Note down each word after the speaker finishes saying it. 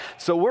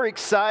So we're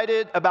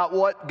excited about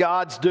what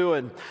God's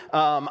doing.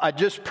 I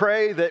just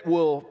pray that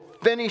we'll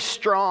finish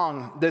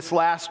strong this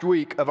last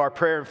week of our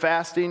prayer and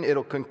fasting.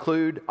 It'll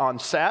conclude on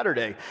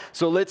Saturday.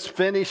 So let's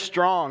finish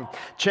strong.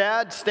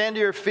 Chad, stand to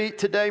your feet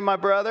today, my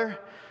brother.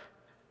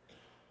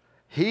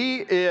 He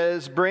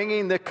is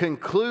bringing the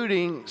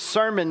concluding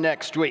sermon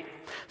next week.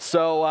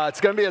 So it's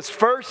going to be his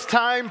first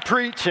time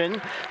preaching.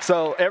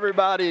 So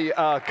everybody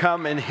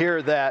come and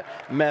hear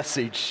that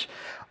message.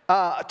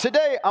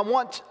 Today I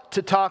want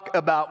to talk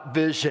about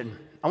vision.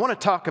 I want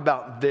to talk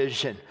about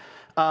vision.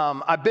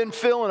 I've been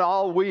feeling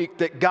all week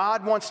that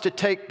God wants to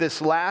take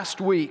this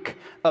last week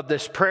of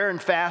this prayer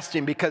and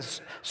fasting because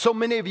so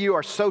many of you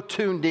are so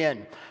tuned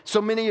in.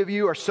 So many of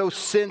you are so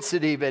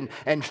sensitive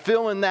and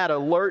feeling that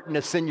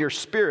alertness in your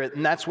spirit.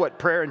 And that's what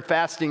prayer and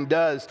fasting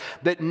does.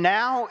 That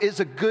now is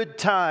a good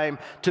time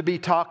to be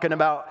talking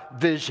about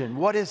vision.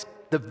 What is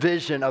the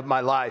vision of my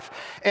life?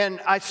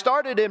 And I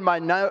started in my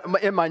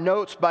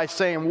notes by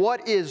saying,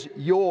 what is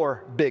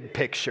your big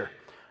picture?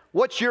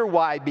 What's your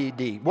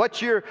YBD?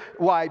 What's your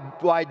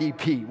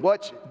YDP?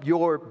 What's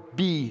your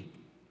B?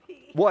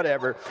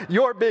 Whatever.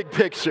 Your big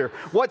picture.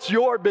 What's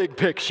your big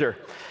picture?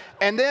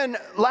 And then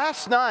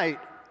last night,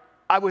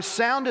 I was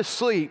sound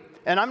asleep,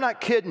 and I'm not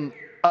kidding.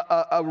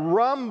 A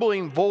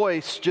rumbling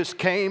voice just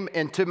came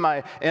into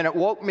and it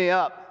woke me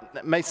up.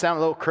 That may sound a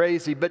little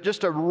crazy, but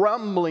just a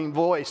rumbling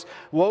voice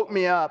woke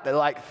me up at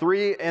like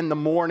 3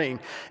 a.m.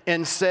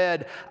 and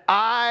said,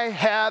 I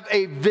have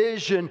a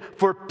vision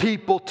for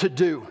people to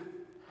do.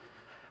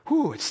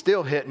 Whew, it's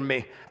still hitting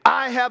me.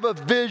 I have a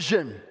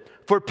vision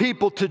for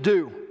people to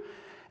do.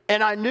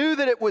 And I knew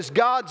that it was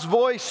God's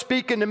voice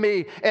speaking to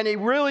me, and He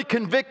really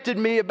convicted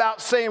me about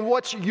saying,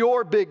 what's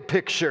your big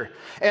picture?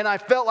 And I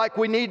felt like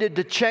we needed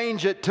to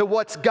change it to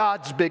what's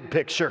God's big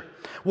picture.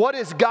 What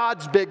is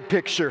God's big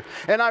picture?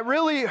 And I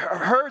really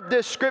heard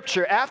this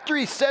scripture. After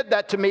He said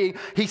that to me,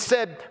 He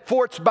said,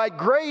 for it's by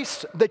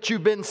grace that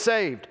you've been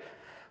saved.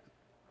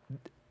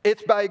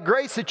 It's by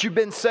grace that you've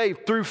been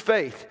saved through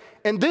faith.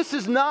 And this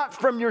is not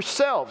from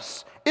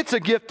yourselves. It's a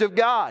gift of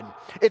God.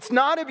 It's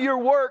not of your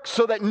works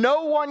so that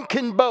no one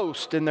can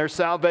boast in their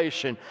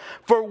salvation.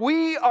 For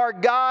we are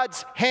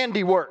God's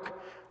handiwork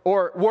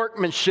or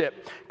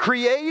workmanship,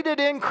 created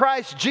in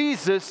Christ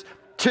Jesus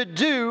to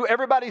do,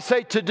 everybody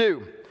say to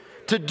do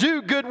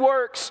good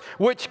works,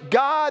 which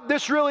God,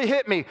 this really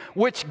hit me,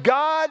 which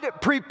God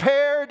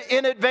prepared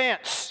in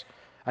advance.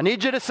 I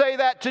need you to say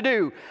that to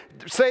do.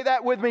 Say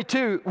that with me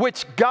too.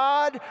 Which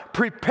God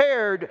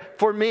prepared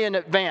for me in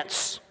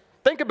advance.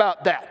 Think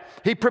about that.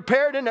 He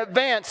prepared in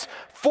advance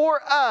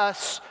for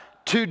us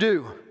to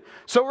do.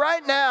 So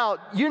right now,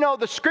 you know,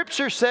 the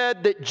scripture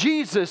said that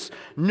Jesus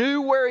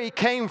knew where He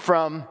came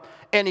from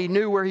and He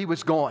knew where He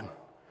was going.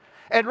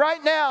 And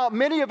right now,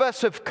 many of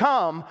us have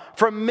come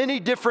from many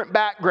different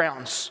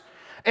backgrounds.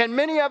 And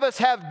many of us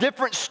have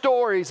different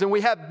stories, and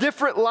we have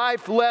different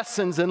life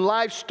lessons and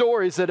life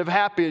stories that have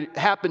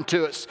happened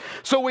to us.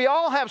 So we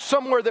all have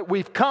somewhere that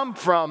we've come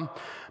from.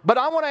 But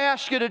I want to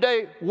ask you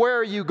today, where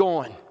are you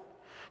going?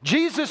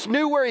 Jesus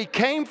knew where He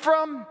came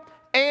from,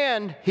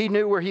 and He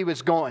knew where He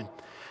was going.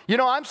 You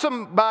know, I'm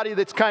somebody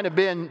that's kind of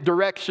been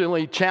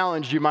directionally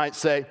challenged, you might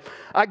say.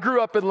 I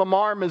grew up in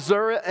Lamar,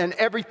 Missouri, and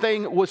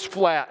everything was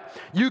flat.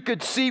 You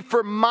could see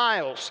for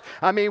miles.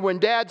 I mean, when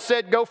Dad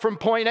said go from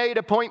point A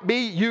to point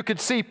B, you could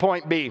see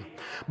point B.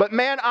 But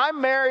man, I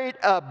married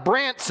a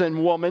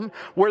Branson woman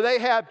where they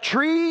have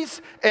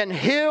trees and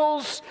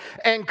hills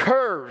and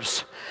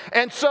curves.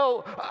 And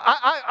so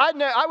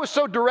I was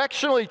so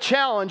directionally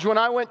challenged when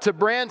I went to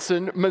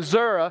Branson,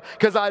 Missouri,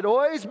 because I'd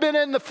always been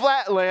in the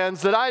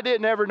flatlands that I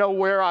didn't ever know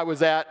where I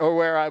was at or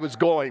where I was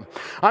going.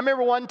 I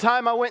remember one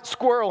time I went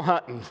squirrel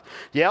hunting.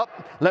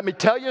 Yep, let me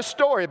tell you a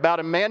story about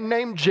a man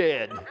named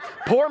Jed.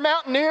 Poor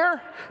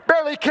mountaineer,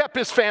 barely kept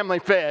his family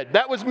fed.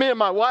 That was me and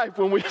my wife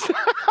when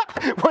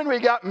we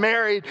got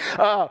married.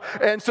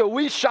 And so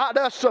we shot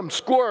us some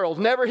squirrels.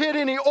 Never hit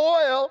any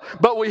oil,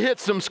 but we hit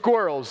some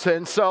squirrels.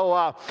 And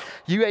so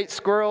you ate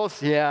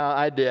squirrels? Yeah,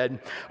 I did.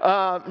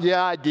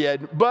 Yeah, I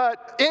did.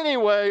 But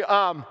anyway,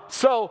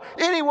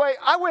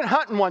 I went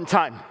hunting one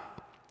time.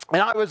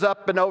 And I was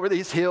up and over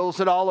these hills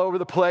and all over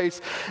the place.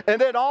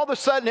 And then all of a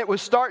sudden it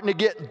was starting to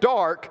get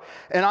dark.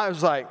 And I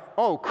was like,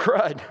 oh,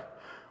 crud,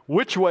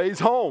 which way's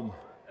home?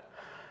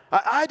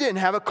 I didn't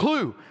have a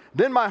clue.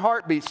 Then my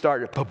heartbeat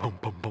started, boom, boom,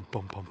 boom, boom,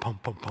 boom, boom, boom,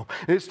 boom, boom.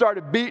 And it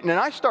started beating, and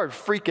I started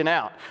freaking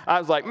out. I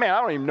was like, man,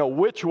 I don't even know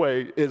which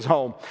way is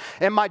home.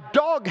 And my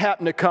dog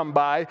happened to come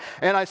by,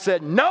 and I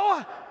said,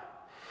 Noah,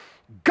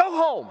 go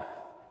home.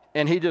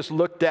 And he just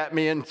looked at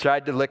me and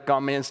tried to lick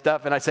on me and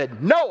stuff. And I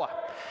said, Noah,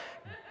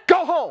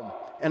 go home.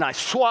 And I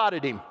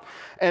swatted him.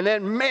 And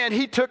then, man,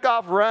 he took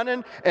off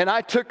running, and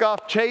I took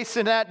off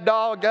chasing that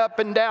dog up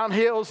and down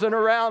hills and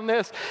around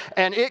this.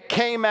 And it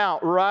came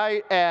out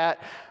right at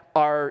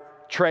our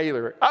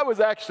trailer. I was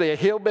actually a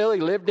hillbilly,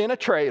 lived in a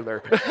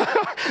trailer.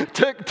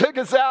 took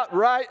us out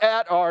right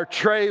at our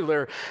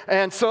trailer.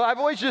 And so I've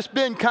always just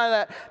been kind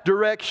of that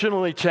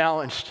directionally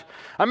challenged.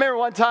 I remember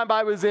one time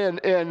I was in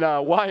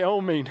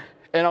Wyoming,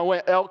 and I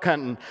went elk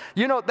hunting.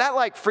 You know, that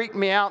like freaked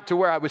me out to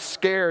where I was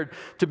scared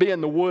to be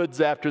in the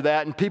woods after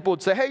that. And people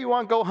would say, hey, you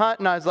want to go hunt?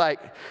 And I was like,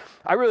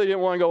 I really didn't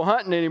want to go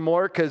hunting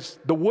anymore because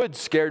the woods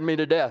scared me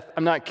to death.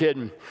 I'm not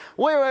kidding.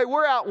 Well, anyway,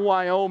 we're out in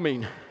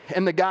Wyoming,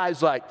 and the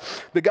guy's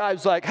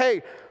like,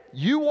 hey,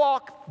 you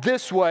walk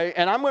this way,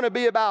 and I'm going to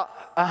be about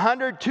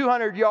 100,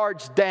 200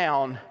 yards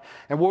down,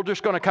 and we're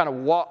just going to kind of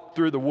walk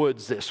through the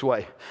woods this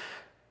way.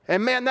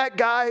 And man, that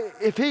guy,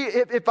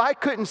 if I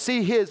couldn't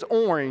see his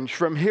orange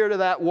from here to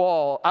that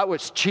wall, I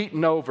was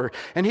cheating over.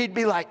 And he'd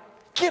be like,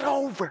 get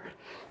over.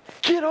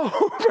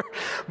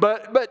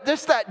 But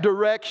just that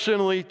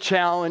directionally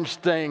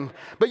challenged thing.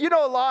 But you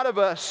know, a lot of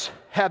us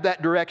have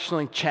that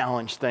directionally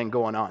challenged thing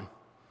going on.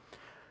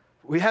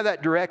 We have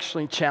that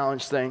directionally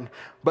challenged thing.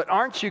 But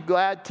aren't you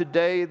glad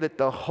today that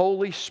the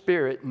Holy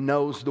Spirit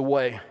knows the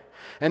way?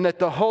 And that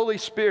the Holy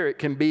Spirit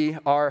can be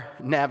our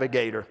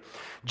navigator.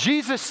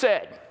 Jesus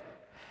said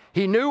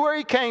he knew where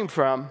he came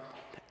from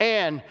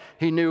and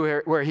he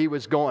knew where he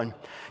was going.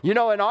 You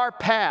know, in our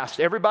past,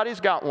 everybody's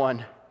got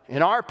one.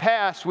 In our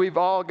past, we've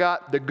all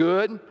got the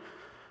good,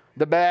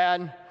 the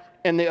bad,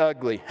 and the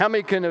ugly. How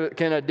many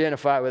can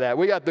identify with that?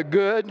 We got the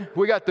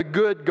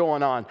good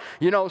going on.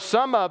 You know,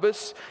 some of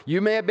us, you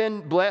may have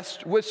been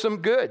blessed with some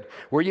good,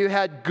 where you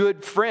had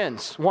good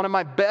friends. One of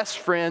my best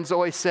friends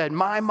always said,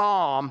 my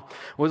mom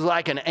was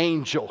like an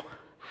angel.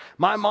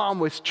 My mom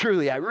was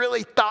truly, I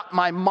really thought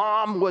my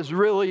mom was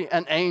really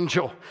an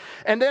angel.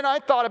 And then I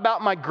thought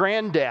about my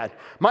granddad.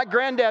 My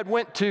granddad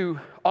went to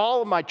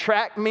all of my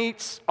track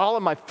meets, all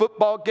of my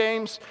football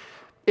games.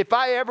 If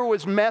I ever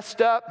was messed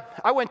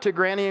up, I went to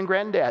Granny and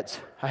Granddad's.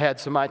 I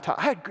had some I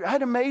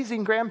had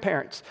amazing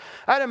grandparents.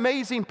 I had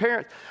amazing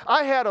parents.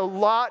 I had a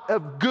lot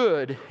of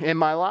good in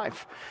my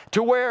life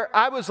to where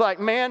I was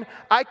like, man,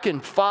 I can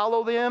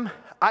follow them.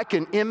 I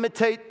can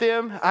imitate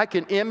them. I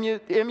can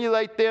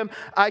emulate them.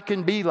 I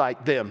can be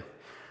like them.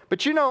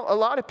 But you know, a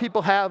lot of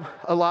people have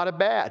a lot of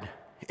bad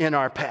in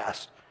our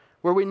past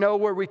where we know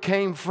where we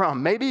came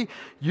from. Maybe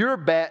your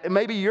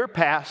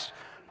past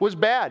was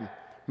bad.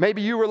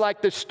 Maybe you were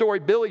like this story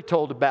Billy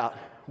told about,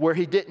 where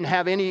he didn't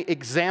have any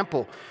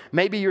example.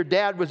 Maybe your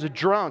dad was a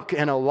drunk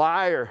and a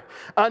liar,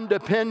 an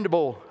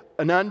undependable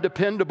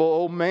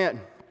old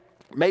man.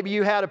 Maybe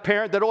you had a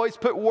parent that always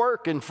put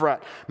work in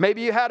front.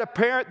 Maybe you had a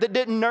parent that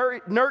didn't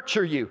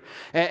nurture you.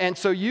 And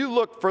so you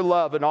looked for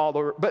love and all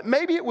the, but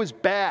maybe it was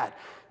bad.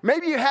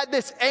 Maybe you had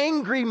this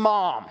angry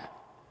mom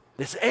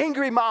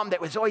that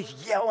was always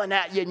yelling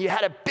at you, and you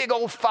had a big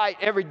old fight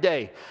every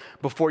day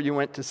before you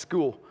went to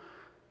school.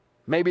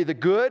 Maybe the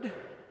good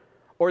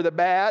or the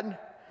bad.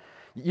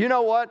 You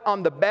know what?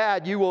 On the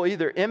bad, you will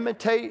either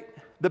imitate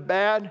the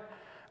bad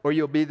or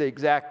you'll be the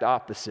exact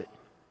opposite.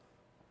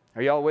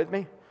 Are y'all with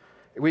me?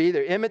 We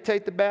either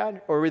imitate the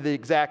bad or we're the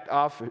exact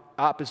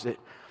opposite.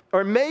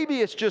 Or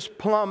maybe it's just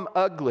plumb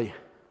ugly.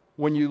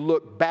 When you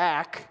look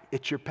back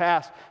at your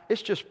past,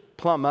 it's just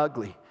plumb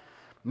ugly.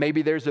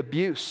 Maybe there's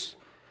abuse.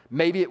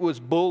 Maybe it was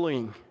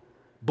bullying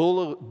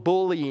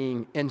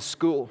in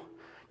school.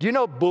 Do you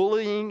know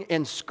bullying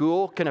in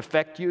school can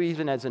affect you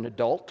even as an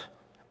adult?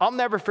 I'll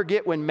never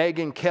forget when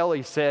Megyn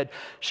Kelly said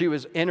she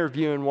was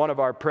interviewing one of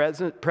our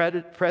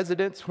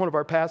presidents, one of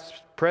our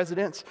past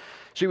presidents.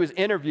 She was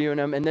interviewing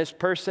him, and this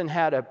person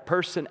had a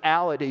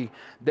personality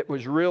that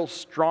was real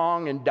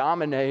strong and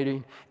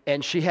dominating,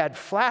 and she had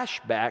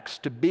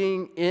flashbacks to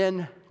being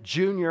in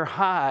junior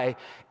high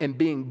and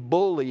being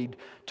bullied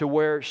to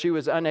where she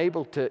was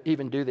unable to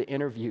even do the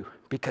interview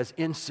because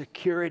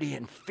insecurity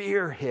and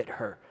fear hit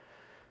her.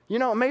 You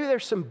know, maybe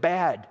there's some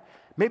bad,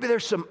 maybe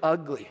there's some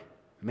ugly,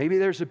 maybe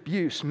there's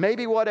abuse,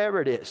 maybe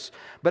whatever it is.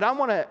 But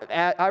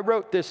I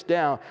wrote this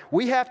down.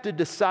 We have to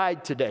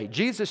decide today.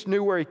 Jesus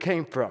knew where he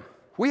came from.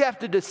 We have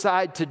to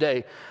decide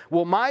today,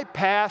 will my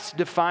past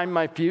define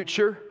my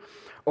future,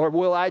 or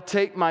will I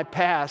take my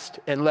past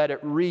and let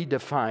it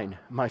redefine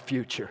my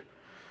future?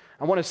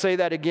 I want to say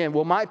that again.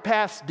 Will my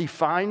past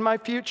define my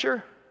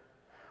future?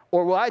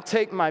 Or will I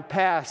take my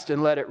past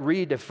and let it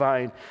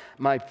redefine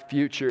my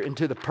future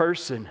into the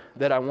person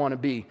that I want to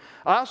be?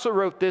 I also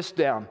wrote this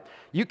down.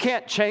 You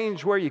can't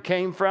change where you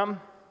came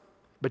from,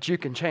 but you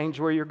can change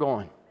where you're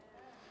going.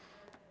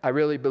 I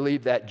really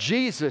believe that.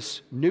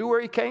 Jesus knew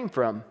where he came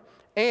from,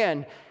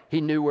 and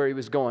he knew where he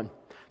was going.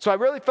 So I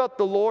really felt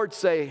the Lord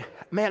say,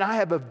 man, I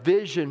have a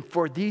vision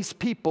for these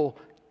people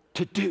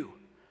to do.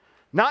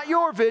 Not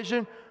your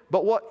vision,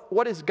 but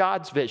what is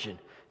God's vision?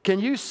 Can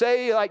you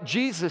say, like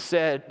Jesus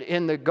said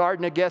in the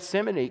Garden of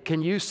Gethsemane,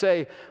 can you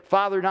say,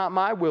 Father, not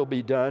my will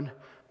be done,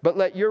 but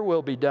let your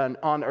will be done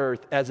on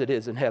earth as it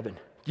is in heaven?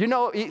 You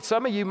know,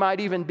 some of you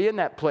might even be in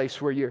that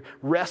place where you're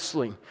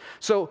wrestling.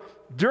 So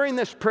during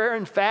this prayer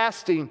and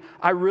fasting,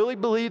 I really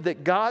believe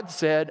that God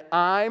said,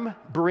 I'm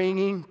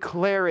bringing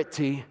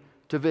clarity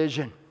to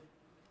vision.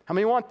 How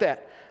many want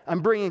that?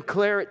 I'm bringing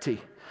clarity.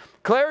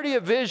 Clarity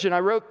of vision, I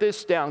wrote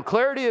this down.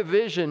 Clarity of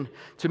vision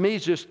to me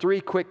is just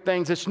three quick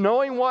things. It's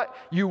knowing what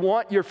you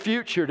want your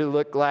future to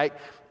look like,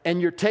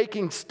 and you're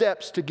taking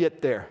steps to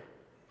get there.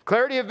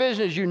 Clarity of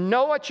vision is you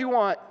know what you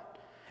want,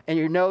 and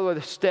you know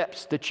the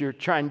steps that you're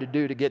trying to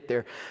do to get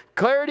there.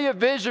 Clarity of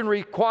vision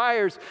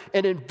requires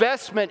an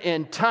investment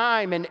in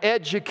time and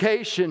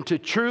education to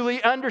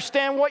truly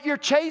understand what you're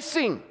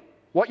chasing,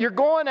 what you're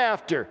going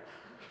after.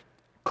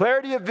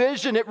 Clarity of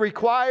vision, it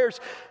requires,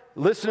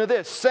 listen to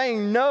this,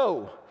 saying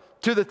no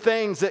to the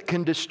things that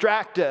can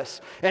distract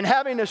us and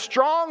having a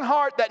strong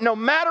heart that no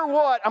matter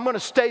what, I'm going to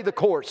stay the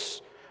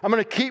course. I'm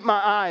going to keep my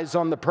eyes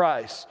on the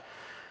prize.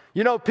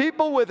 You know,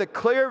 people with a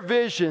clear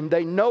vision,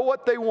 they know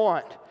what they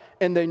want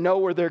and they know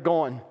where they're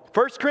going.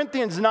 1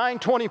 Corinthians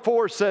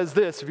 9:24 says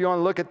this, if you want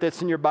to look at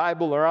this in your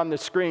Bible or on the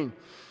screen.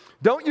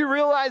 Don't you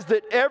realize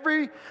that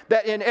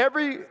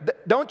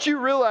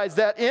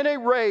in a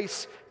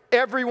race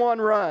everyone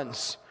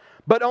runs,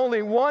 but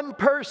only one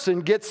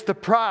person gets the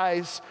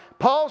prize?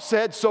 Paul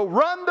said, so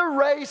run the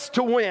race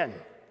to win.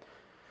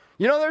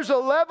 You know, there's a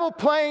level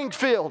playing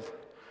field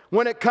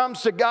when it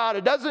comes to God.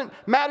 It doesn't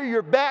matter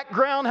your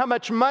background, how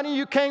much money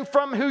you came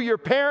from, who your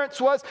parents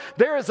was.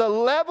 There is a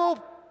level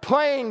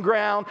playing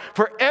ground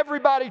for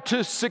everybody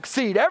to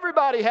succeed.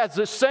 Everybody has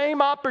the same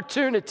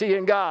opportunity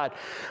in God.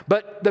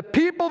 But the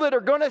people that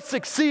are going to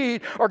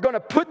succeed are going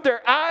to put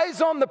their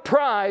eyes on the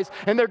prize,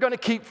 and they're going to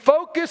keep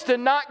focused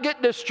and not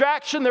get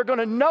distraction. They're going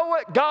to know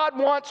what God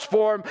wants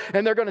for them,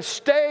 and they're going to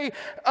stay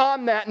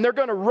on that, and they're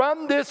going to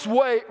run this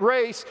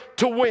race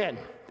to win.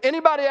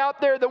 Anybody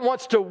out there that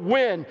wants to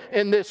win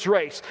in this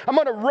race? I'm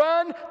going to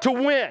run to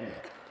win.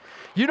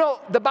 You know,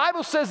 the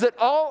Bible says that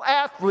all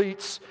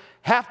athletes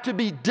have to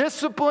be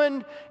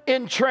disciplined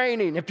in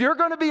training. If you're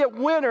going to be a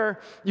winner,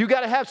 you got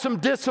to have some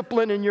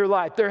discipline in your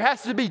life. There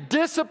has to be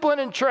discipline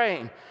in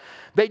training.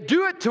 They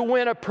do it to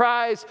win a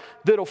prize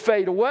that'll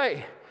fade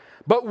away.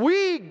 But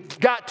we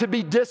got to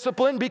be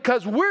disciplined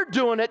because we're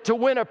doing it to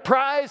win a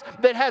prize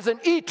that has an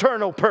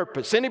eternal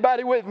purpose.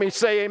 Anybody with me?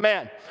 Say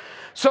amen.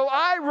 So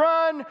I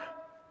run,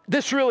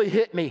 this really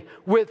hit me,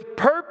 with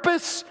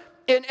purpose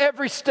in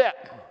every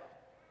step.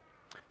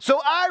 So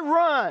I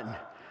run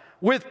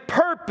with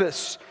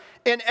purpose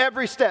in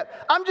every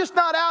step. I'm just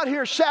not out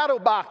here shadow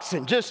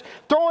boxing, just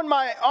throwing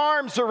my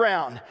arms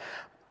around.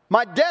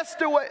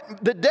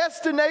 The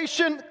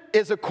destination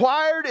is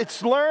acquired,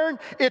 it's learned,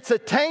 it's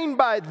attained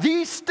by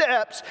these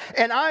steps,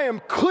 and I am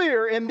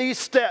clear in these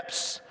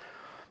steps.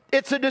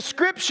 It's a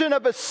description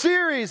of a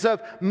series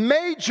of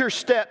major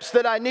steps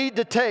that I need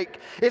to take.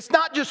 It's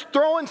not just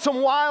throwing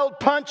some wild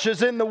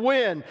punches in the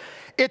wind.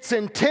 It's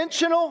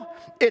intentional,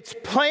 it's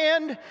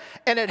planned,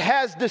 and it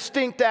has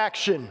distinct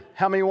action.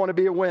 How many want to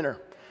be a winner?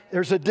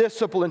 There's a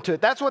discipline to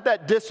it. That's what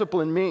that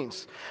discipline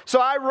means.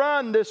 So I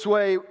run this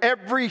way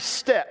every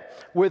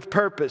step with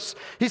purpose.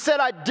 He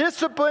said, I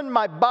discipline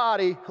my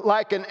body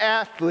like an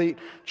athlete,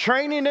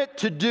 training it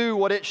to do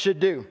what it should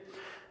do.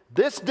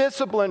 This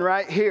discipline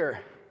right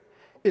here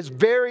is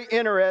very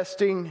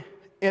interesting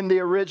in the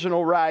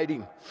original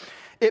writing.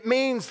 It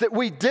means that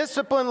we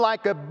discipline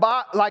like a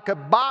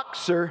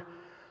boxer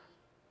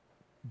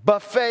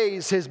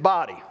buffets his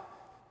body.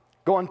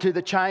 Going to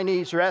the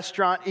Chinese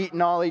restaurant,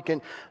 eating all he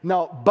can.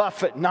 No,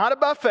 buffet, not a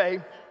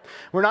buffet.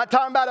 We're not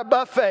talking about a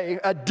buffet.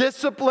 A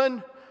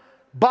disciplined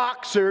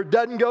boxer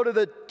doesn't go to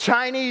the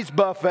Chinese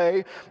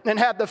buffet and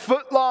have the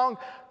foot-long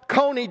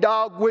coney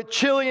dog with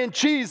chili and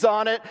cheese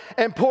on it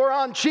and pour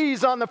on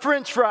cheese on the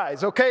French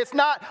fries, okay? It's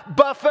not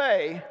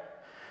buffet,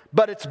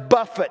 but it's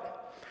buffet.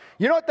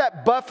 You know what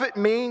that buffet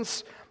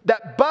means?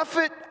 That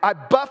buffet, I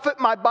buffet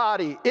my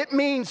body. It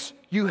means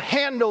you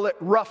handle it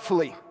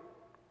roughly.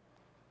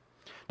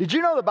 Did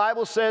you know the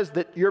Bible says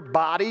that your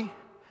body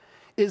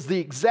is the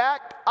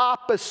exact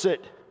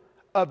opposite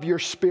of your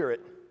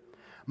spirit?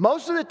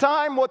 Most of the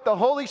time, what the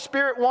Holy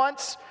Spirit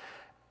wants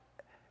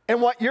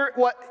and what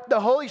the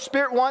Holy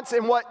Spirit wants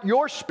and what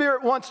your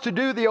spirit wants to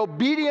do, the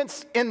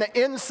obedience in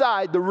the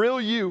inside, the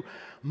real you,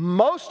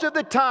 most of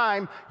the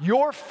time,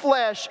 your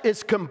flesh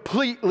is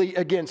completely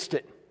against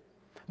it.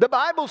 The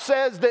Bible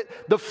says that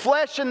the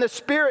flesh and the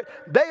spirit,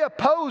 they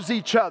oppose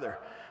each other.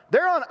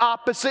 They're on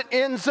opposite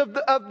ends of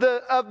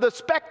the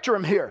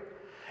spectrum here.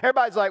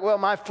 Everybody's like, well,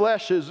 my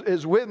flesh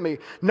is with me.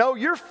 No,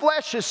 your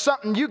flesh is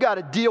something you got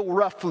to deal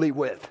roughly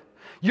with.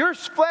 Your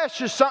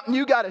flesh is something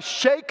you got to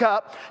shake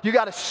up. You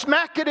got to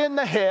smack it in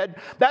the head.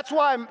 That's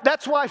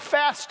why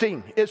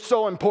fasting is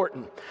so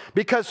important.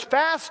 Because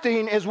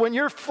fasting is when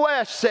your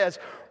flesh says,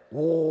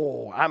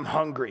 oh, I'm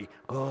hungry.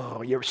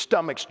 Oh, your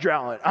stomach's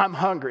drowning. I'm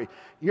hungry.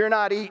 You're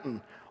not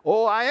eating.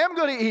 Oh, I am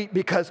going to eat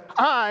because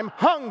I'm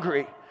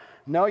hungry.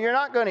 No, you're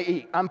not going to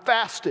eat. I'm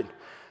fasting.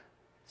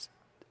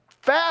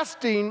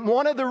 Fasting,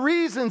 one of the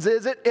reasons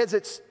is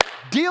it's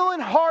dealing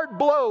hard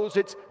blows.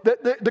 It's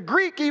the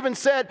Greek even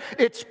said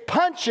it's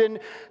punching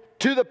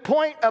to the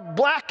point of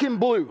black and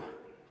blue.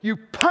 You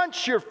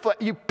punch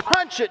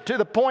it to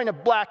the point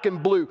of black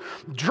and blue,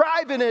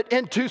 driving it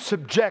into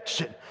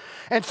subjection.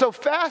 And so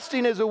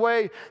fasting is a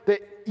way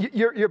that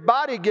your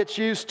body gets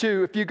used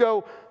to. If you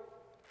go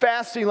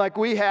fasting like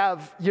we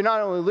have, you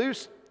not only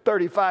lose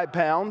 35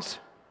 pounds,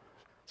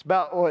 it's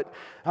about what,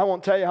 I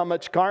won't tell you how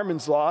much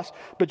Carmen's lost,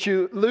 but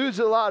you lose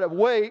a lot of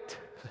weight.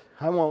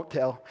 I won't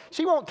tell.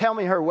 She won't tell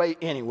me her weight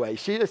anyway.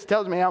 She just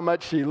tells me how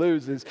much she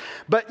loses.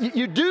 But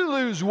you do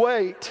lose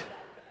weight.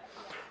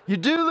 You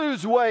do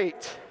lose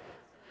weight.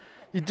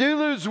 You do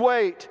lose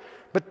weight.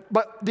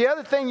 But the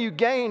other thing you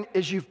gain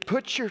is you've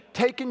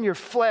taken your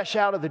flesh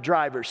out of the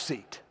driver's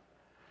seat.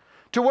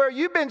 To where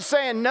you've been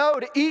saying no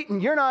to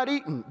eating, you're not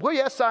eating. Well,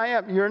 yes, I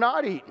am. You're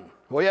not eating.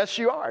 Well, yes,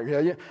 you are.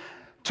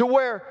 To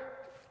where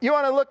you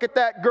want to look at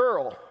that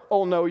girl.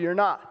 Oh, no, you're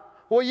not.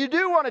 Well, you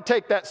do want to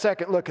take that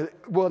second look at it.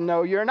 Well,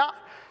 no, you're not.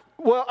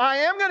 Well, I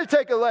am going to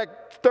take a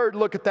third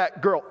look at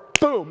that girl.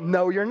 Boom,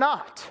 no, you're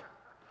not.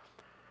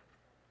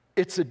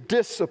 It's a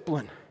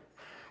discipline.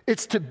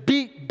 It's to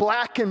beat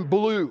black and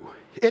blue.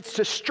 It's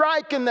to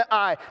strike in the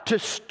eye, to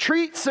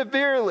treat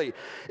severely.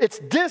 It's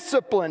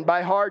discipline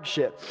by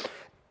hardship.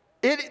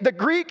 The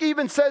Greek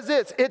even says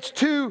this. It's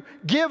to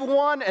give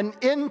one an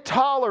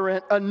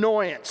intolerant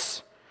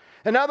annoyance.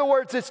 In other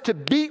words, it's to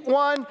beat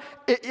one.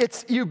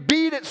 You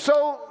beat it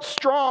so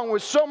strong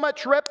with so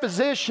much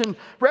repetition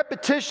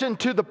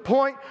to the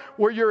point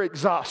where you're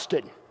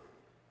exhausted.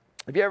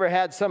 Have you ever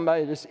had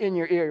somebody just in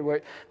your ear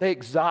where they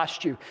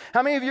exhaust you?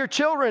 How many of your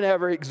children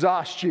ever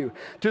exhaust you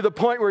to the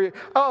point where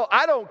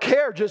I don't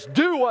care, just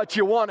do what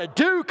you want to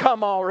do,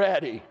 come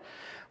already.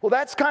 Well,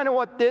 that's kind of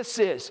what this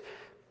is.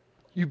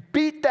 You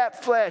beat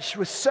that flesh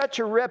with such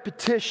a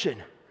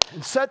repetition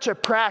and such a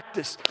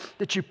practice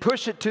that you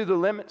push it to the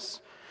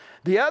limits.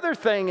 The other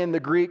thing in the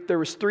Greek, there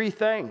was three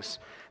things.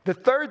 The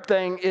third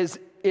thing is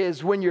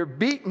when you're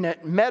beating it,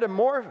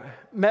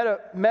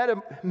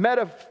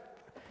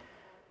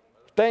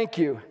 thank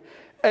you.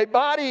 A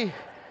body,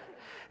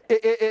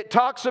 it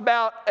talks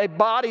about a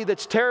body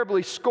that's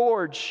terribly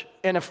scourged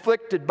and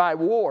afflicted by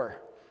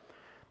war.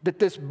 That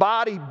this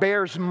body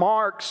bears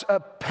marks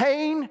of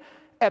pain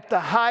at the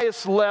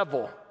highest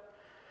level.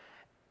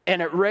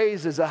 And it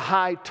raises a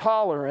high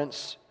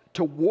tolerance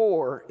to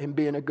war and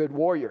being a good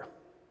warrior.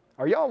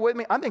 Are y'all with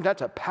me? I think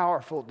that's a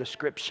powerful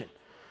description.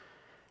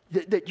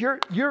 That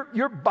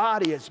your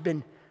body has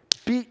been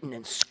beaten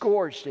and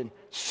scourged and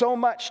so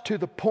much to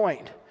the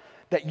point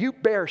that you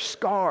bear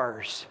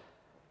scars,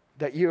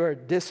 that you are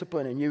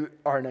disciplined and you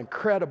are an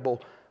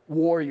incredible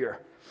warrior.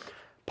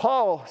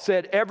 Paul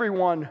said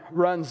everyone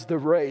runs the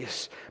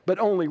race, but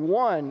only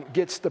one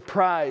gets the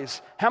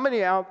prize. How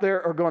many out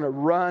there are going to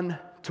run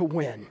to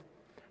win?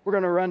 We're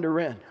going to run to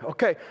win.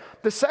 Okay,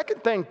 the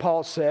second thing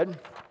Paul said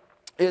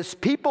is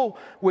people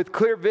with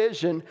clear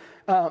vision,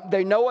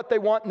 they know what they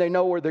want and they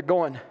know where they're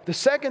going. The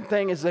second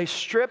thing is they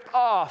strip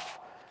off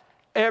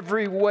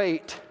every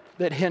weight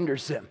that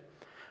hinders them.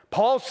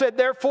 Paul said,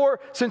 therefore,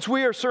 since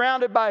we are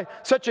surrounded by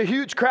such a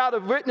huge crowd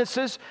of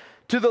witnesses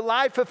to the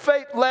life of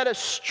faith, let us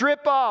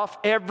strip off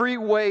every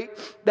weight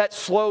that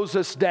slows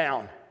us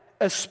down,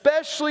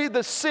 especially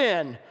the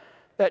sin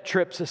that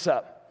trips us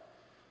up.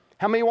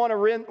 How many want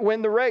to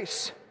win the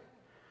race?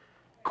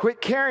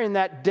 Quit carrying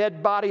that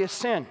dead body of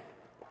sin.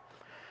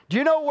 Do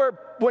you know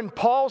when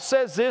Paul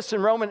says this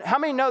in Romans, how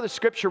many know the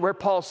scripture where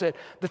Paul said,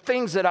 the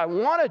things that I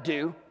want to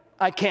do,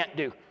 I can't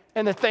do.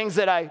 And the things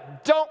that I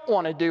don't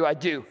want to do, I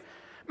do.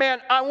 Man,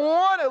 I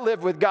want to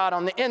live with God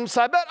on the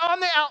inside, but on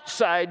the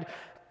outside,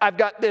 I've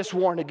got this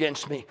warned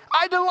against me.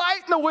 I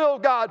delight in the will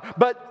of God,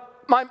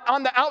 but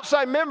on the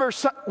outside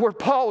members, where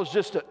Paul was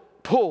just a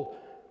pull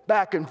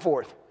back and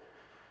forth.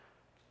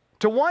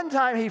 To one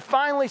time, he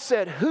finally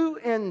said, who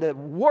in the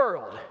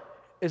world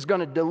is going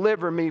to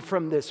deliver me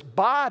from this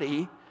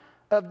body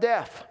of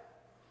death?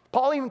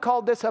 Paul even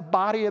called this a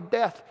body of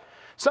death.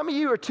 Some of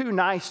you are too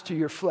nice to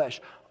your flesh.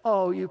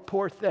 Oh, you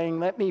poor thing,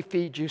 let me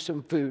feed you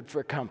some food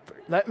for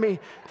comfort. Let me.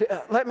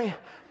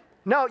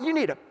 No, you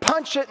need to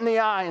punch it in the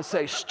eye and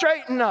say,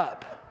 straighten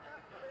up.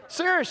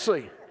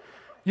 Seriously,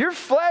 your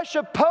flesh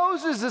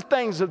opposes the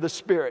things of the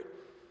Spirit.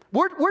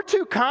 We're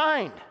too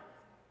kind.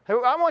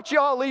 I want you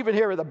all leaving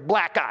here with a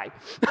black eye.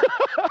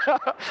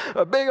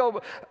 A big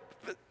old.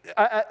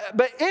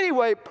 But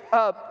anyway,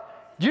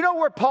 do you know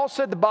where Paul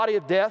said the body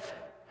of death?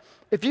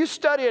 If you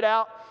study it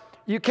out,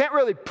 you can't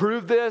really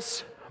prove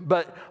this,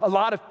 but a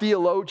lot of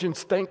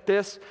theologians think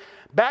this.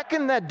 Back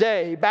in the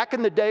day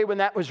when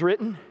that was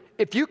written,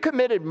 if you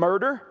committed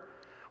murder,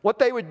 what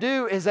they would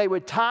do is they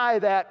would tie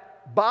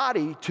that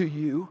body to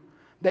you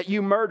that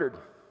you murdered,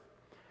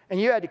 and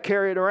you had to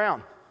carry it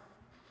around.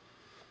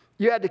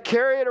 You had to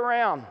carry it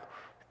around.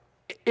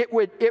 It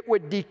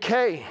would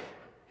decay.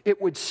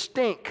 It would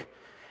stink.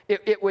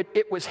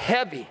 It was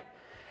heavy.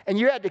 And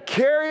you had to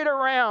carry it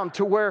around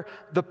to where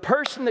the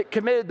person that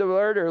committed the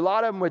murder, a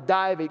lot of them would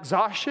die of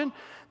exhaustion,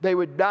 they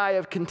would die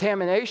of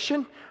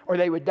contamination, or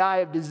they would die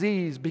of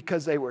disease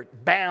because they were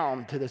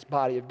bound to this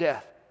body of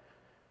death.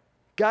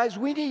 Guys,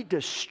 we need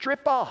to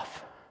strip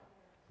off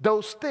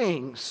those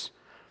things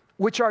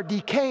which are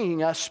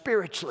decaying us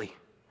spiritually.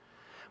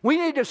 We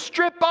need to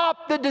strip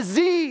off the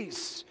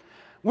disease.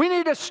 We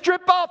need to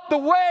strip off the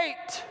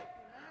weight.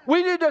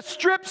 We need to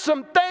strip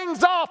some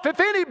things off. If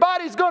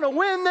anybody's going to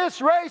win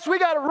this race, we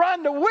got to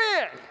run to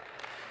win.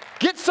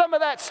 Get some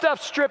of that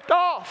stuff stripped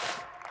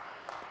off.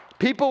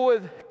 People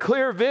with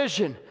clear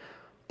vision.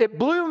 It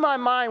blew my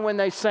mind when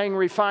they sang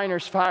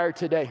Refiner's Fire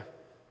today.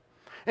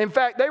 In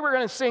fact, they were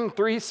going to sing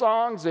 3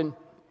 songs, and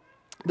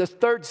the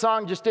third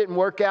song just didn't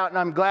work out, and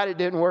I'm glad it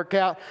didn't work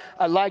out.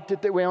 I liked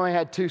it that we only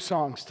had 2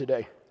 songs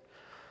today.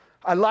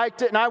 I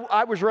liked it, and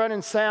I was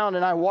running sound,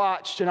 and I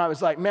watched, and I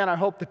was like, man, I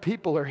hope the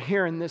people are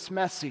hearing this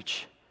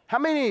message. How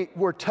many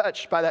were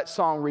touched by that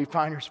song,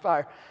 Refiner's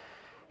Fire?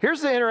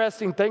 Here's the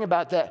interesting thing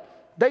about that.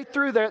 They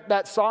threw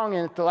that song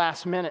in at the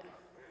last minute.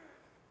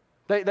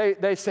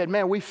 They said,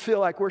 man, we feel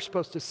like we're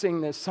supposed to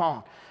sing this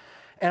song.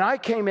 And I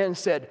came in and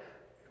said,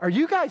 are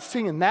you guys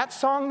singing that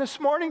song this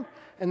morning?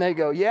 And they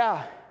go,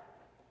 yeah,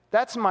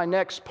 that's my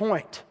next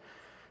point.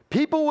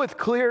 People with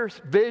clear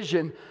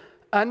vision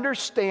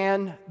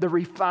understand the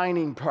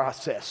refining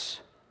process.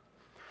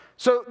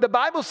 So the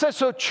Bible says,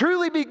 so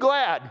truly be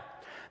glad.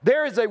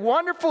 There is a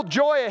wonderful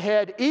joy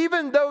ahead,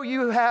 even though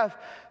you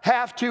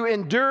have to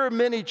endure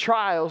many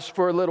trials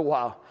for a little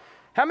while.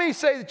 How many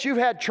say that you've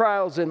had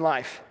trials in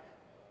life?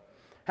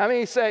 How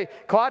many say,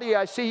 Claudia,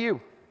 I see you?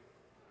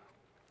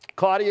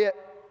 Claudia,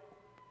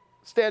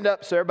 stand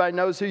up so everybody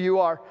knows who you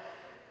are.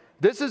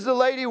 This is the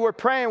lady we're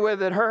praying with,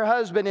 that her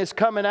husband is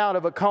coming out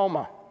of a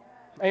coma.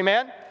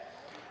 Amen?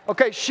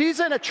 Okay, she's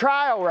in a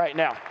trial right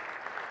now.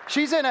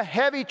 She's in a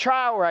heavy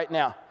trial right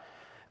now.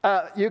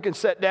 You can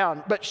sit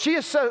down. But she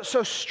is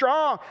so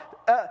strong.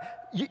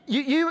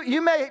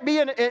 You may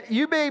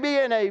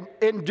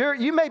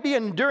be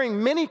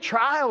enduring many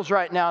trials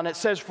right now, and it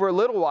says for a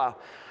little while.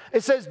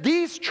 It says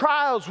these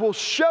trials will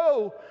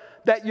show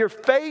that your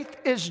faith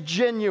is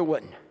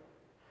genuine.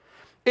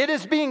 It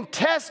is being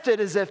tested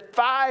as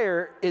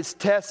fire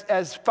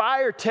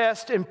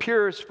tests and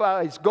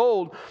purifies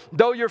gold,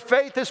 though your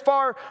faith is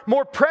far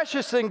more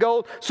precious than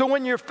gold. So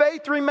when your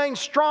faith remains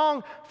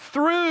strong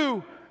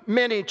through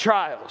many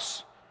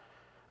trials.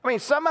 I mean,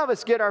 some of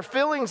us get our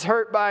feelings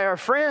hurt by our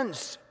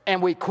friends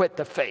and we quit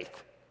the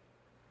faith.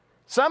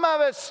 Some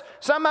of us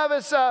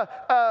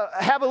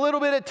have a little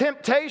bit of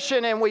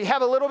temptation and we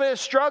have a little bit of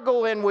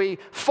struggle and we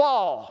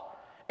fall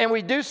and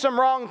we do some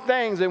wrong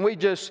things and we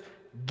just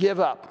give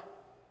up.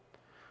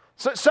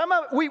 So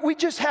we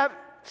just have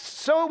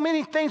so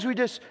many things we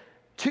just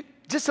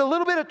a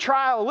little bit of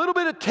trial, a little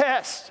bit of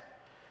test.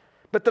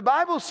 But the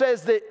Bible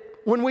says that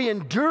when we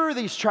endure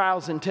these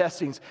trials and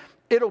testings,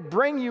 it'll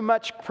bring you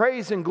much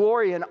praise and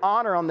glory and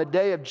honor on the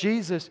day of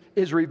Jesus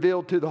is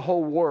revealed to the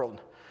whole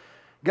world.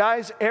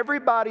 Guys,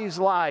 everybody's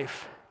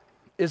life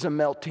is a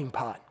melting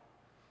pot.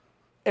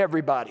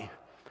 Everybody.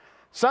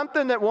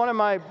 Something that one of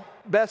my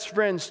best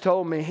friends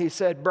told me, he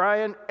said,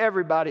 Brian,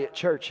 everybody at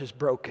church is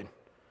broken.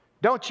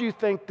 Don't you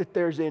think that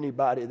there's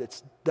anybody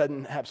that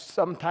doesn't have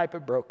some type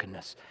of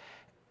brokenness?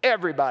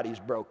 Everybody's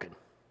broken.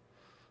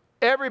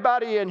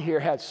 Everybody in here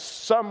has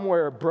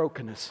somewhere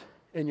brokenness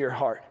in your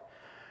heart.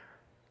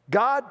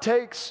 God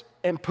takes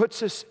and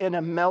puts us in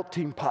a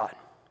melting pot.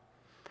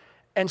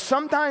 And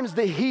sometimes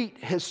the heat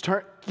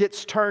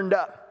gets turned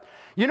up.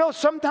 You know,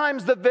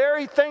 sometimes the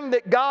very thing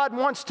that God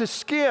wants to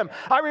skim.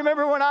 I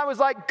remember when I was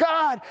like,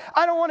 God,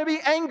 I don't want to be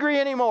angry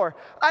anymore.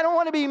 I don't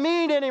want to be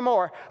mean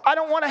anymore. I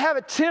don't want to have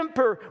a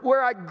temper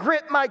where I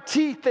grit my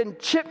teeth and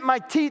chip my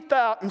teeth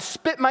out and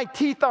spit my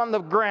teeth on the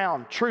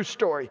ground. True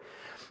story.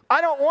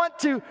 I don't want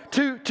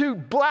to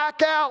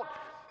black out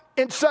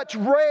in such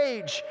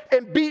rage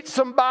and beat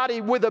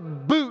somebody with a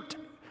boot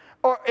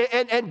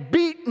and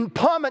beat and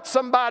plummet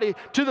somebody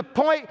to the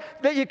point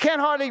that you can't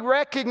hardly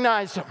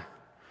recognize them.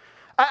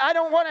 I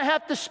don't want to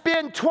have to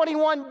spend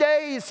 21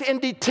 days in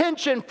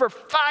detention for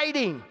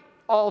fighting.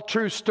 All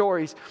true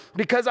stories.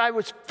 Because I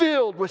was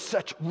filled with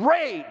such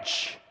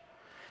rage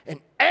and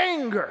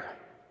anger.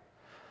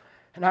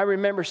 And I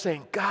remember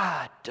saying,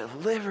 God,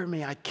 deliver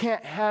me. I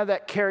can't have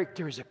that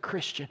character as a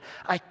Christian.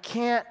 I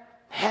can't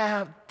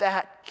have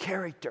that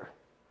character.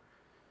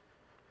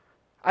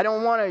 I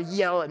don't want to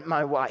yell at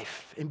my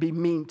wife and be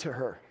mean to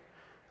her.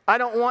 I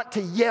don't want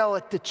to yell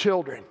at the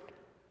children.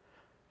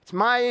 It's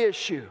my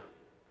issue.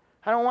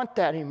 I don't want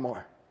that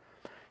anymore.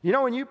 You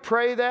know, when you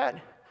pray that,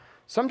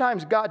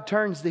 sometimes God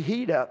turns the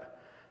heat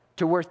up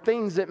to where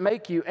things that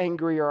make you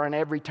angry are on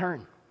every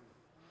turn.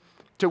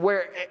 To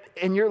where,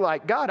 and you're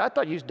like, God, I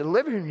thought you was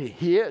delivering me.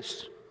 He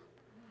is.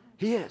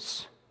 He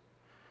is.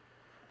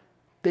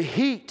 The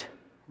heat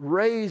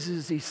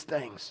raises these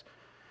things.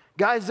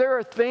 Guys, there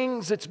are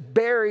things that's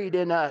buried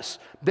in us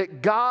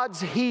that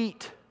God's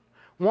heat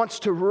wants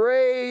to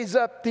raise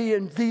up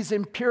these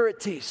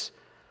impurities.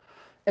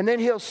 And then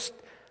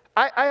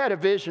I had a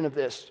vision of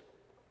this.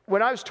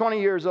 When I was 20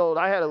 years old,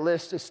 I had a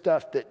list of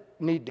stuff that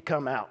needed to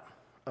come out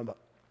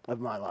of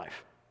my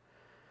life.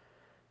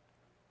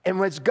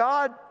 And as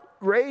God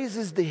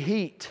raises the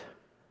heat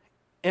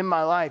in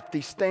my life,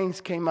 these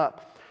things came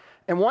up.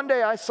 And one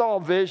day I saw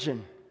a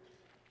vision,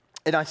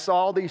 and I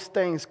saw these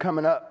things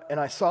coming up, and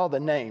I saw the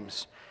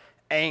names.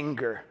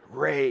 Anger,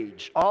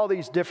 rage, all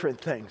these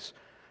different things.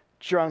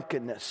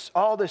 Drunkenness,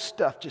 all this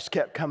stuff just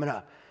kept coming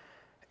up.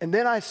 And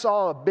then I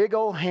saw a big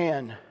old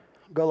hand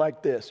go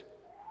like this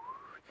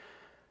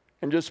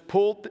and just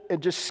pulled and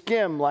just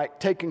skim like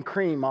taking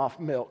cream off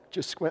milk.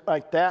 Just went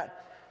like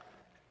that.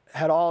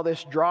 Had all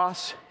this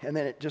dross, and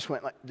then it just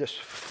went like, just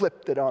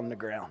flipped it on the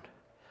ground.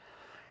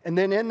 And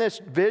then in this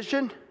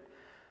vision,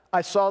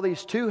 I saw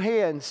these two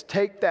hands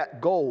take that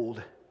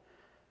gold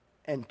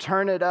and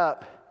turn it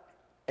up.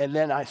 And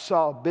then I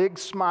saw a big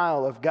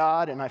smile of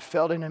God, and I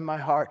felt it in my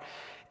heart.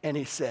 And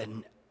he said,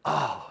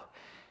 oh,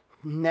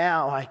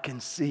 now I can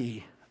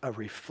see a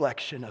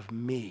reflection of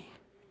me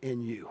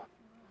in you.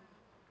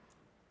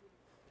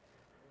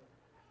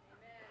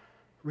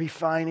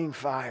 Refining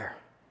fire.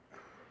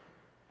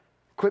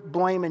 Quit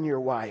blaming your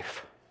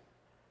wife.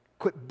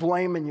 Quit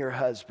blaming your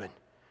husband.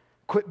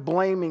 Quit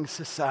blaming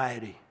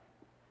society.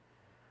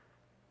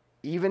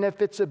 Even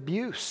if it's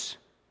abuse,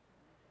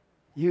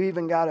 you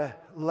even got to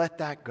let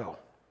that go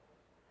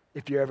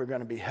if you're ever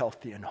going to be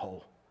healthy and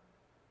whole.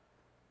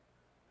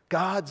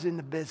 God's in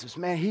the business.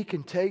 Man, He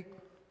can take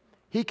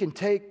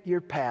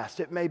your past.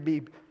 It may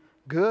be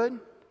good,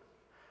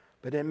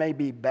 but it may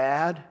be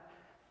bad,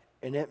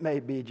 and it may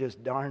be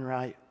just darn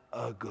right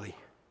ugly.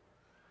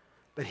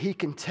 But He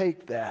can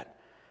take that,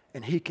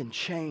 and He can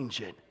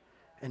change it,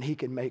 and He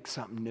can make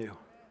something new.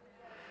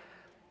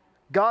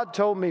 God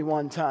told me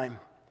one time,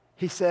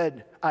 He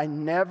said, I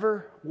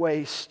never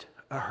waste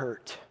a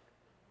hurt.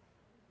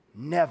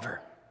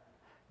 Never.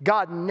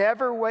 God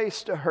never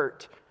wastes a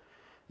hurt.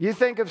 You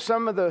think of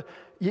some of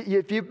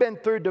if you've been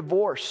through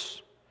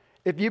divorce,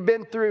 if you've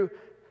been through,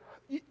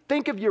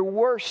 think of your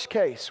worst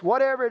case,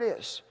 whatever it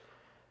is.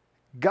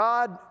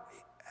 God,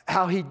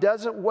 how He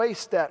doesn't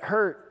waste that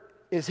hurt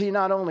is He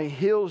not only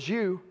heals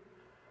you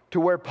to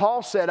where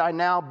Paul said, I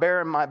now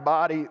bear in my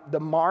body the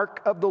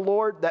mark of the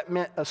Lord. That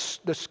meant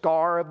the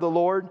scar of the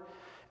Lord.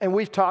 And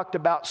we've talked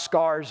about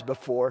scars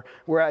before,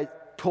 where I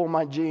pull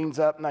my jeans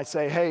up and I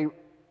say, hey,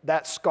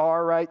 that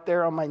scar right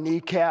there on my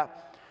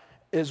kneecap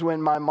is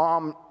when my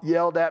mom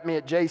yelled at me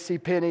at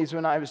JCPenney's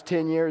when I was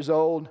 10 years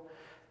old.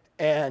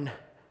 And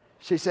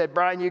she said,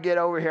 Brian, you get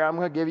over here. I'm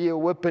going to give you a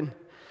whipping.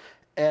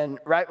 And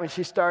right when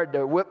she started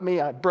to whip me,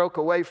 I broke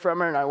away from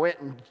her and I went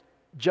and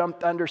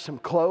jumped under some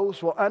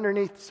clothes. Well,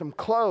 underneath some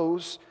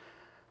clothes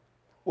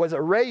was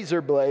a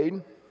razor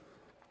blade,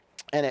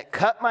 and it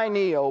cut my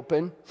knee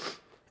open.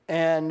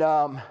 And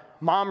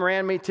Mom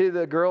ran me to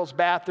the girls'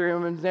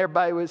 bathroom, and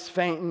everybody was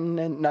fainting,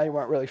 and no, they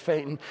weren't really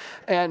fainting.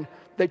 And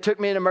they took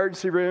me in an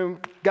emergency room,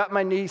 got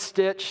my knee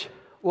stitched.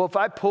 Well, if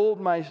I pulled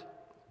my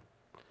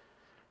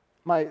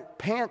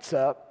pants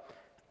up,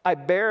 I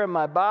bear in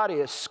my body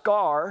a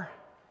scar.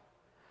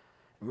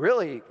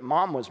 Really,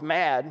 Mom was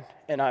mad,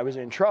 and I was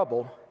in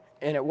trouble,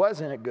 and it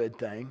wasn't a good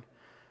thing.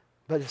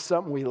 But it's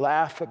something we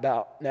laugh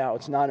about now.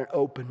 It's not an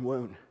open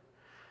wound.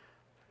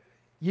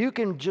 You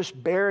can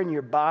just bear in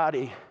your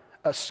body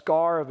a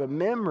scar of a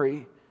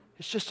memory.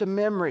 It's just a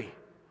memory.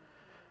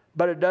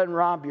 But it doesn't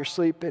rob your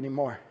sleep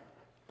anymore.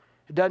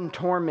 It doesn't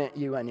torment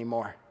you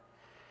anymore.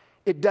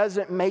 It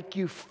doesn't make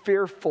you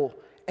fearful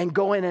and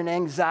go in an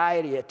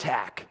anxiety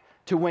attack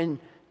to when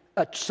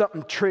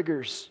something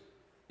triggers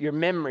your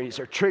memories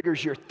or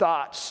triggers your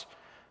thoughts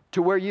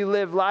to where you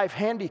live life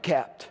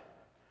handicapped.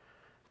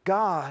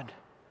 God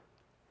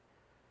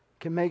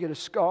can make it a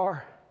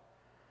scar.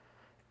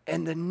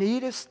 And the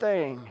neatest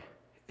thing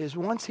is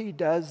once He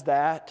does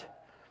that,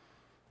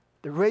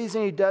 the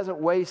reason He doesn't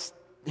waste,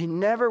 He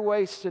never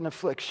wastes an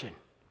affliction.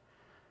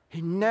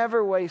 He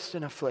never wastes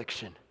an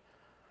affliction.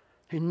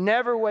 He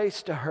never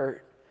wastes a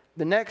hurt.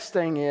 The next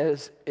thing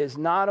is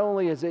not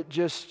only is it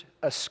just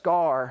a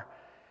scar,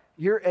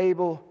 you're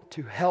able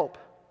to help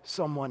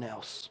someone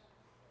else.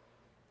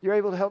 You're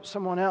able to help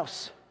someone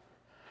else.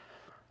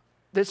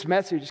 This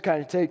message is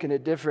kind of taking a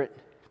different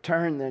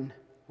turn than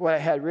what I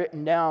had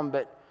written down,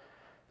 but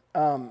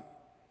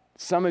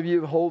some of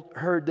you have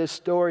heard this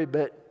story,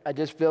 but I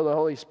just feel the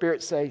Holy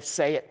Spirit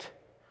say it.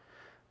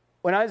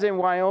 When I was in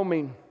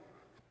Wyoming,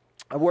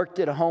 I worked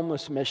at a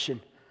homeless mission.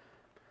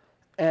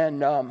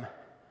 And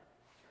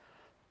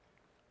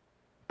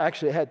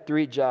actually I had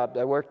 3 jobs.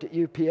 I worked at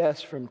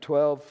UPS from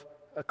 12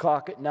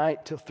 o'clock at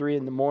night till 3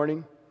 in the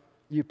morning,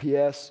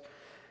 UPS.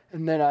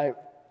 And then I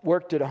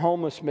worked at a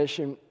homeless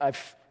mission.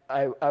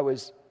 I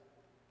was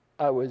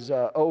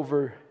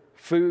over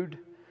food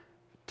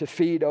to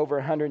feed over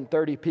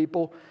 130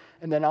 people.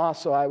 And then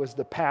also I was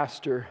the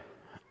pastor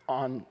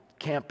on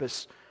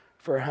campus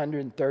for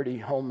 130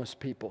 homeless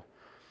people.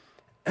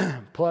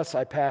 Plus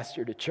I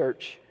pastored a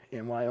church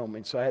in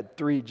Wyoming. So I had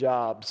 3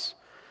 jobs.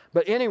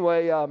 But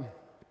anyway, I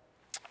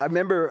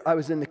remember I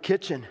was in the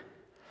kitchen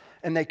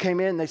and they came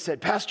in and they said,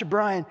 Pastor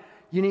Brian,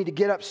 you need to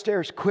get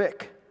upstairs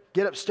quick.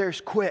 Get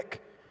upstairs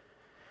quick.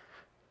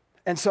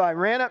 And so I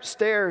ran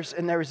upstairs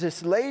and there was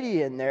this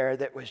lady in there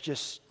that was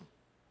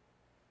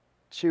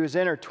she was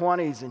in her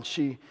 20s and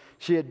she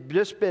had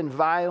just been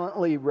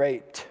violently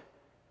raped.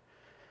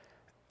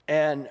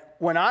 And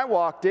when I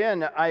walked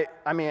in, I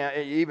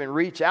even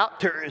reached out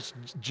to her,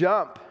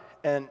 jump,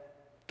 and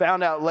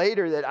found out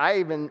later that I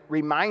even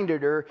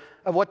reminded her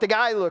of what the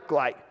guy looked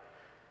like.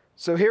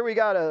 So here we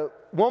got a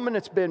woman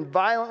that's been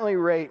violently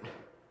raped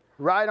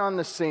right on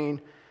the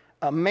scene,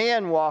 a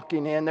man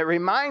walking in that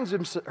reminds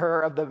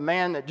her of the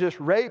man that just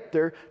raped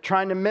her,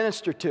 trying to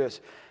minister to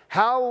us.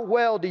 How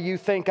well do you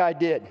think I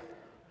did?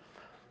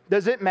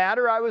 Does it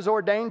matter I was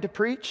ordained to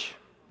preach?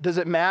 Does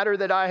it matter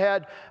that I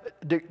had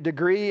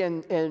degrees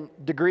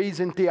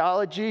in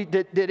theology?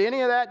 Did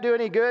any of that do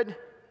any good?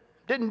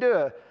 Didn't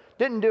do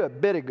a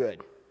bit of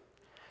good.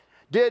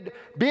 Did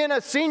being a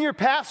senior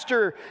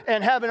pastor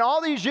and having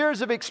all these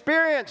years of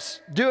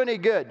experience do any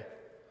good?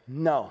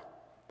 No.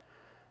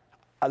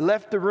 I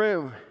left the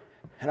room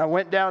and I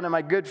went down to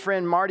my good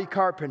friend Marty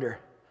Carpenter,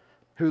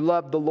 who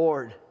loved the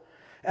Lord.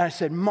 And I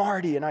said,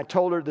 Marty, and I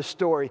told her the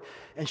story.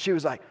 And she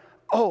was like,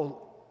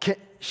 oh,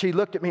 she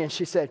looked at me and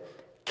she said,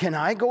 can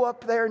I go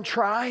up there and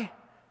try?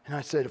 And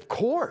I said, of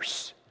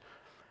course.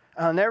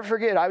 I'll never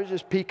forget, I was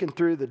just peeking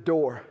through the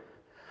door.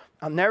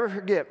 I'll never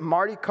forget,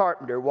 Marty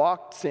Carpenter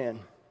walks in.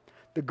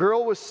 The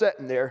girl was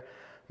sitting there.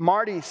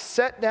 Marty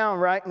sat down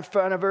right in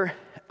front of her.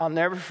 I'll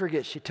never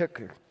forget, she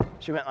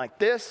went like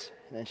this,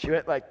 and then she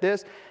went like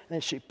this, and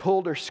then she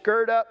pulled her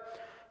skirt up,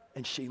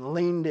 and she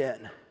leaned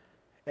in,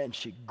 and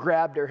she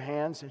grabbed her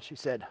hands, and she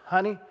said,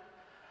 honey,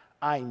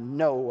 I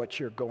know what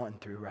you're going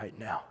through right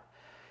now.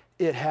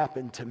 It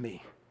happened to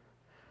me.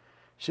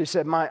 She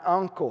said, my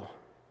uncle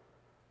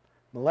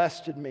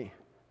molested me.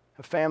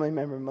 A family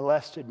member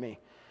molested me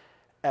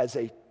as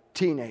a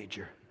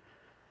teenager.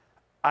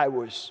 I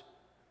was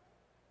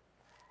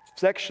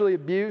sexually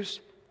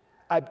abused.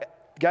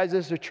 Guys,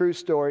 this is a true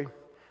story.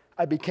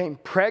 I became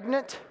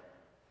pregnant,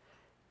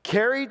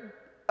 carried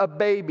a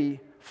baby,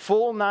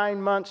 full 9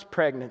 months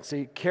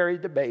pregnancy,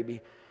 carried the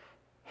baby,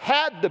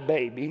 had the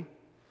baby,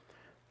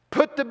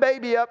 put the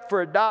baby up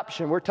for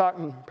adoption. We're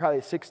talking probably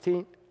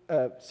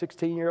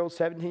 16-year-old,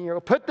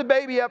 17-year-old. Put the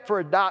baby up for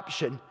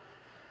adoption.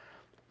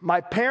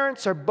 My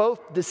parents are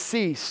both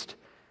deceased,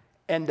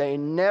 and they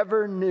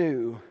never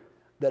knew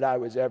that I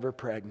was ever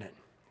pregnant.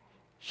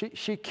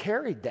 She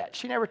carried that.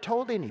 She never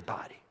told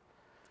anybody.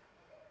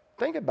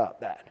 Think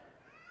about that.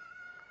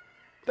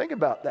 Think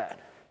about that.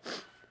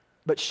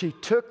 But she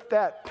took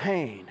that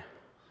pain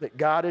that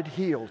God had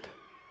healed,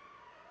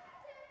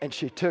 and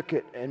she took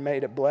it and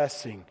made a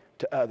blessing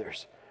to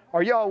others.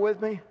 Are y'all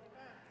with me?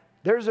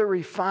 There's a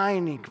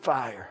refining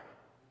fire.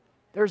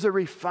 There's a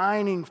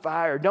refining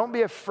fire. Don't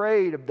be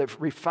afraid of the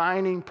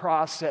refining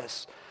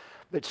process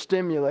that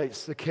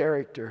stimulates the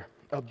character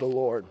of the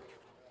Lord.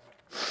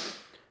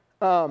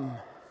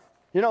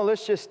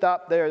 Let's just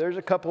stop there. There's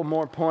a couple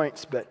more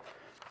points, but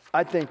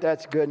I think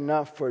that's good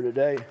enough for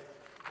today.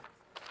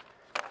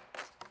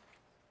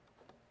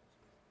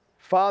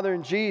 Father,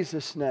 in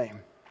Jesus' name,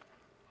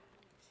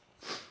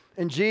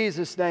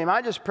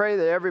 I just pray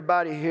that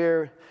everybody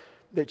here,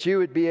 that you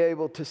would be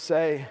able to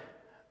say,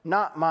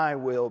 not my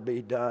will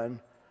be done,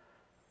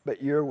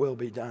 but your will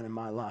be done in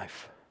my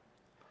life.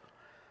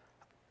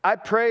 I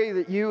pray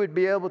that you would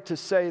be able to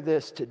say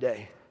this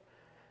today.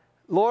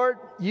 Lord,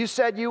 you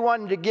said you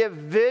wanted to give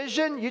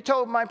vision. You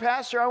told my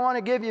pastor, I want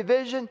to give you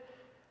vision.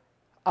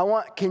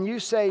 Can you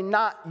say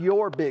not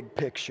your big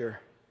picture,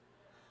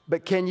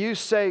 but can you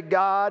say,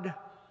 God,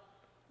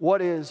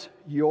 what is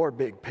your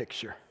big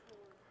picture?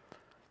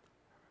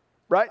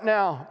 Right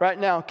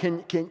now,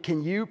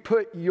 can you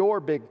put your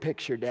big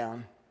picture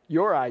down,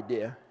 your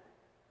idea,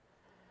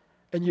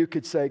 and you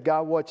could say,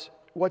 God,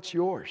 what's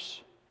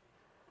yours?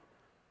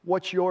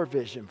 What's your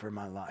vision for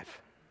my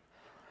life?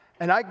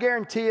 And I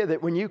guarantee you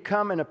that when you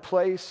come in a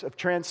place of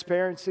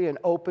transparency and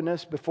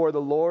openness before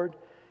the Lord,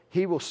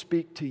 He will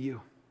speak to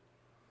you.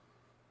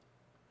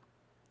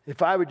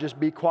 If I would just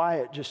be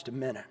quiet just a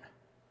minute,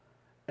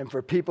 and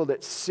for people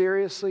that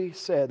seriously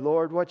said,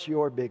 Lord, what's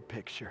your big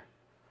picture?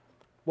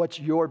 What's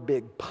your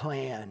big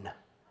plan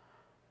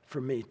for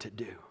me to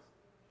do?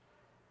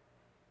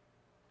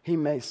 He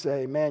may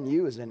say, man,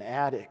 you as an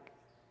addict,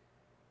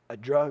 a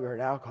drug or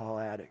an alcohol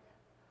addict,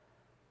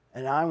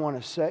 and I want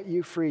to set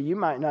you free. You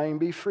might not even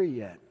be free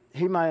yet.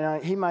 He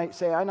might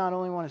say, I not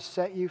only want to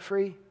set you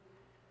free,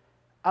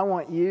 I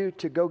want you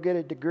to go get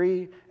a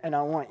degree, and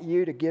I want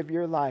you to give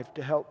your life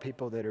to help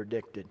people that are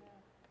addicted.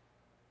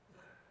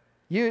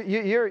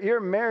 Your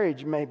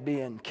marriage may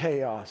be in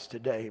chaos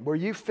today, where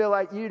you feel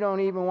like you don't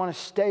even want to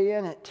stay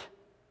in it.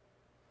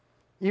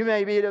 You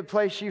may be at a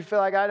place you feel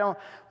like I don't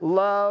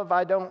love,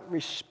 I don't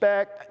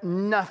respect,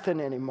 nothing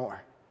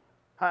anymore.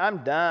 I'm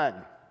done.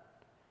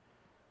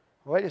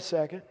 Wait a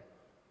second.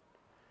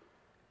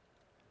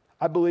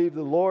 I believe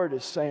the Lord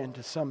is saying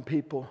to some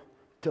people,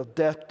 till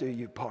death do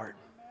you part.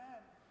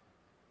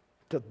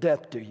 Till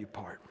death do you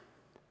part.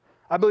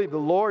 I believe the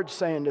Lord's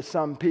saying to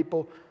some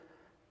people,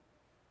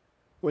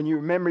 when you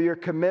remember your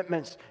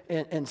commitments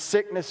in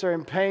sickness or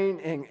in pain,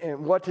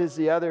 and what is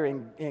the other,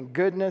 in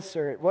goodness,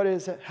 or what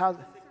is it?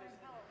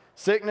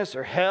 Sickness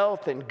or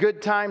health, and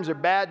good times or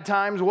bad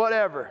times,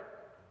 whatever.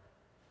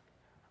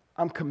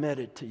 I'm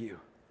committed to you.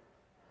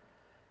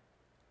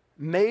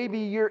 Maybe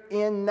you're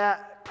in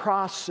that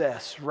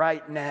process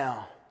right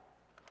now.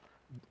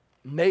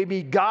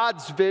 Maybe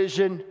God's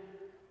vision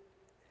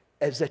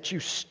is that you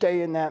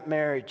stay in that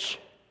marriage.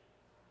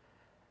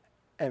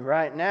 And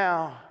right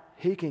now,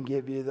 He can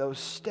give you those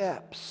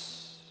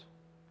steps.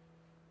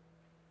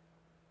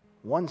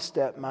 One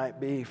step might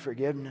be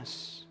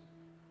forgiveness.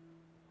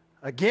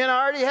 Again,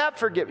 I already have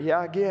forgiven.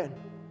 Yeah, again.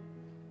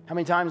 How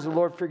many times did the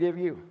Lord forgive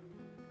you?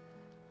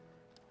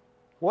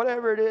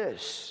 whatever it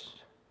is.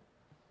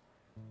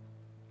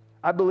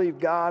 I believe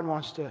God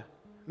wants to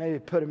maybe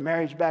put a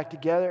marriage back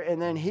together,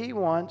 and then He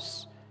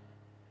wants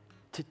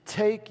to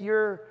take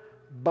your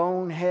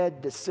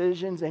bonehead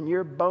decisions and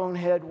your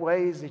bonehead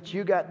ways that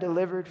you got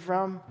delivered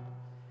from,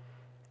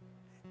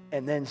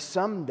 and then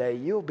someday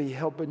you'll be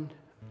helping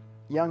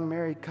young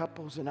married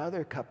couples and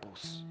other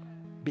couples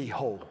be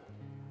whole.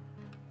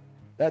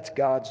 That's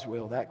God's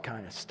will, that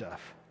kind of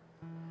stuff.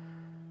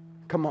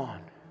 Come on.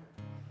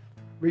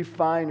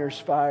 Refiner's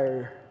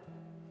fire.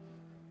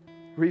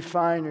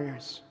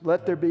 Refiners.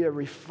 Let there be a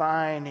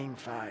refining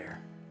fire.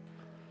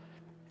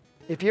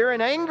 If you're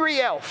an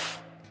angry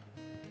elf,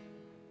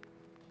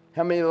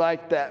 how many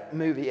like that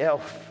movie,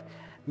 Elf?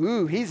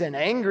 Ooh, he's an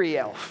angry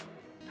elf.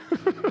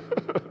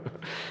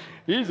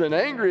 He's an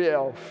angry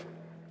elf.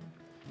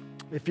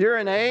 If you're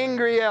an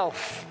angry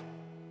elf,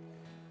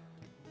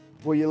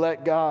 will you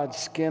let God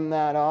skim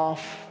that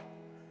off?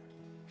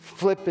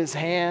 Flip His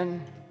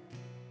hand?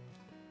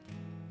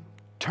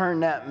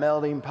 Turn that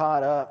melting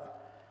pot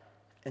up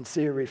and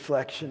see a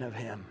reflection of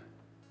Him?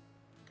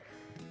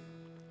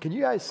 Can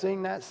you guys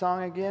sing that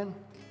song again?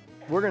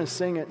 We're going to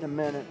sing it in a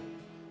minute.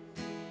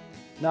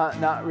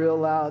 Not real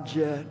loud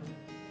yet.